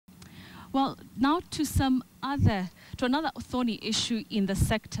Well, now to another thorny issue in the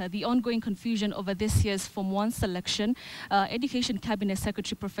sector, the ongoing confusion over this year's Form 1 selection. Education Cabinet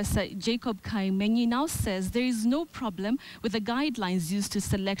Secretary Professor Jacob Kaimenyi now says there is no problem with the guidelines used to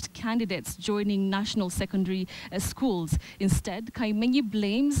select candidates joining national secondary schools. Instead, Kaimenyi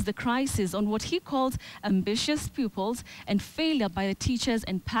blames the crisis on what he calls ambitious pupils and failure by the teachers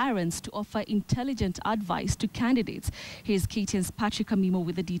and parents to offer intelligent advice to candidates. Here's KTN's Patrick Amimo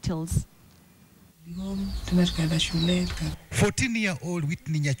with the details. 14-year-old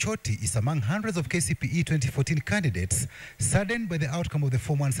Whitney Nyachoti is among hundreds of KCPE 2014 candidates saddened by the outcome of the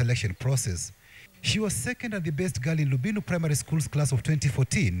Form 1 selection process. She was second and the best girl in Lubinu Primary School's class of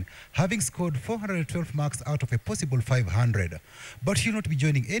 2014, having scored 412 marks out of a possible 500. But she will not be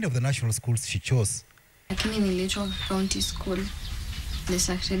joining any of the national schools she chose. Lakini niliitwa county school, the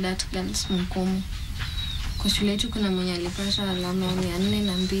Sacred Girls Mkomo. Kwa shule yetu kuna mwenye alipata alama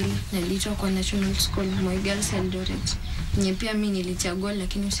 402 na niliitwa kwa national school Moi Girls Eldoret. Nye pia mimi nilichagua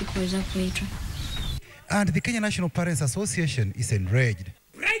lakini sikuweza kuitwa. And the Kenya National Parents Association is enraged.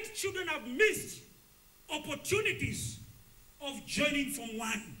 Bright children have missed opportunities of joining Form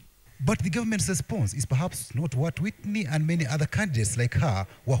 1. But the government's response is perhaps not what Whitney and many other candidates like her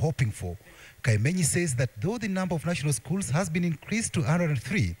were hoping for. Kaimenyi says that though the number of national schools has been increased to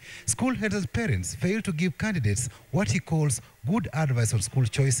 103, school heads and parents fail to give candidates what he calls good advice on school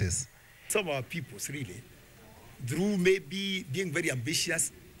choices. Some of our peoples really, through maybe being very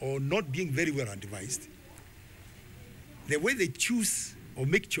ambitious or not being very well advised, the way they choose or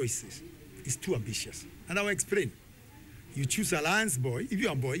make choices is too ambitious. And I will explain. You choose Alliance Boy. If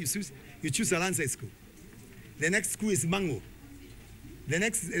you're a boy, you choose Alliance High School. The next school is Mango.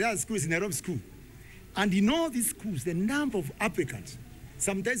 The other school is Nairobi School. And in all these schools, the number of applicants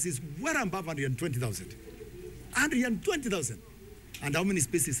sometimes is well above 120,000. 120,000. And how many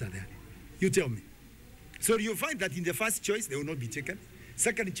spaces are there? You tell me. So you find that in the first choice, they will not be taken.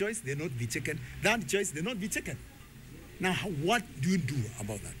 Second choice, they will not be taken. Third choice, they will not be taken. Now, what do you do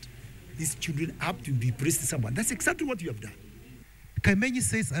about that? These children have to be placed somewhere. That's exactly what you have done. Kaimenyi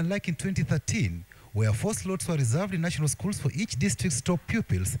says unlike in 2013, where 4 slots were reserved in national schools for each district's top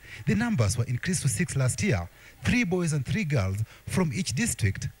pupils, the numbers were increased to 6 last year, 3 boys and 3 girls from each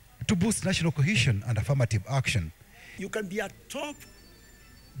district to boost national cohesion and affirmative action. You can be a top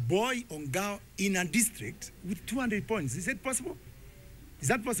boy or girl in a district with 200 points. Is that possible? Is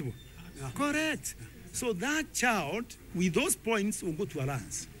that possible? Yeah. Correct. So that child with those points will go to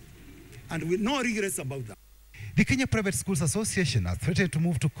Alliance. And with no regrets about that. The Kenya Private Schools Association has threatened to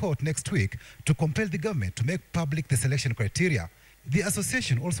move to court next week to compel the government to make public the selection criteria. The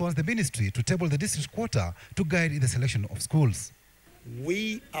association also wants the ministry to table the district quota to guide in the selection of schools.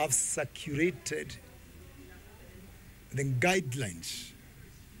 We have circulated the guidelines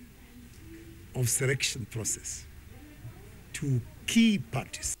of selection process to key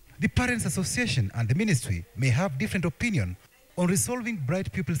parties. The Parents Association and the ministry may have different opinion on resolving bright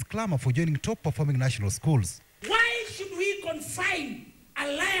pupils' clamor for joining top-performing national schools. Why should we confine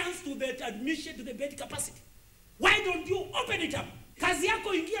Alliance to the admission to the bed capacity? Why don't you open it up? Kazi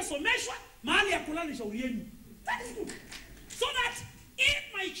yako ingia someshwa, mahali ya kulala shauri yenu. That is good. So that if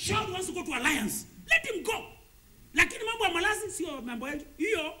my child wants to go to Alliance, let him go. Lakini mambo ya malazi sio mambo yetu.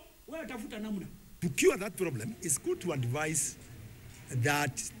 Hiyo wewe tafuta namna. To cure that problem, it's good to advise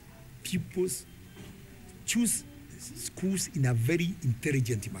that pupils choose schools in a very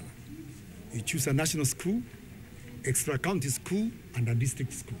intelligent manner. You choose a national school, extra county school, and a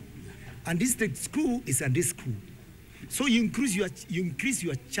district school. And district school is a day school. So you increase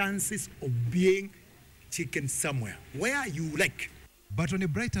your chances of being taken somewhere where you like. But on a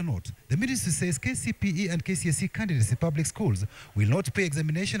brighter note, the ministry says KCPE and KCSE candidates in public schools will not pay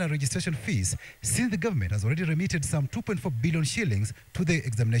examination and registration fees since the government has already remitted some 2.4 billion shillings to the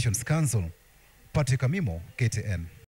Examinations Council. Patrick Amimo, KTN.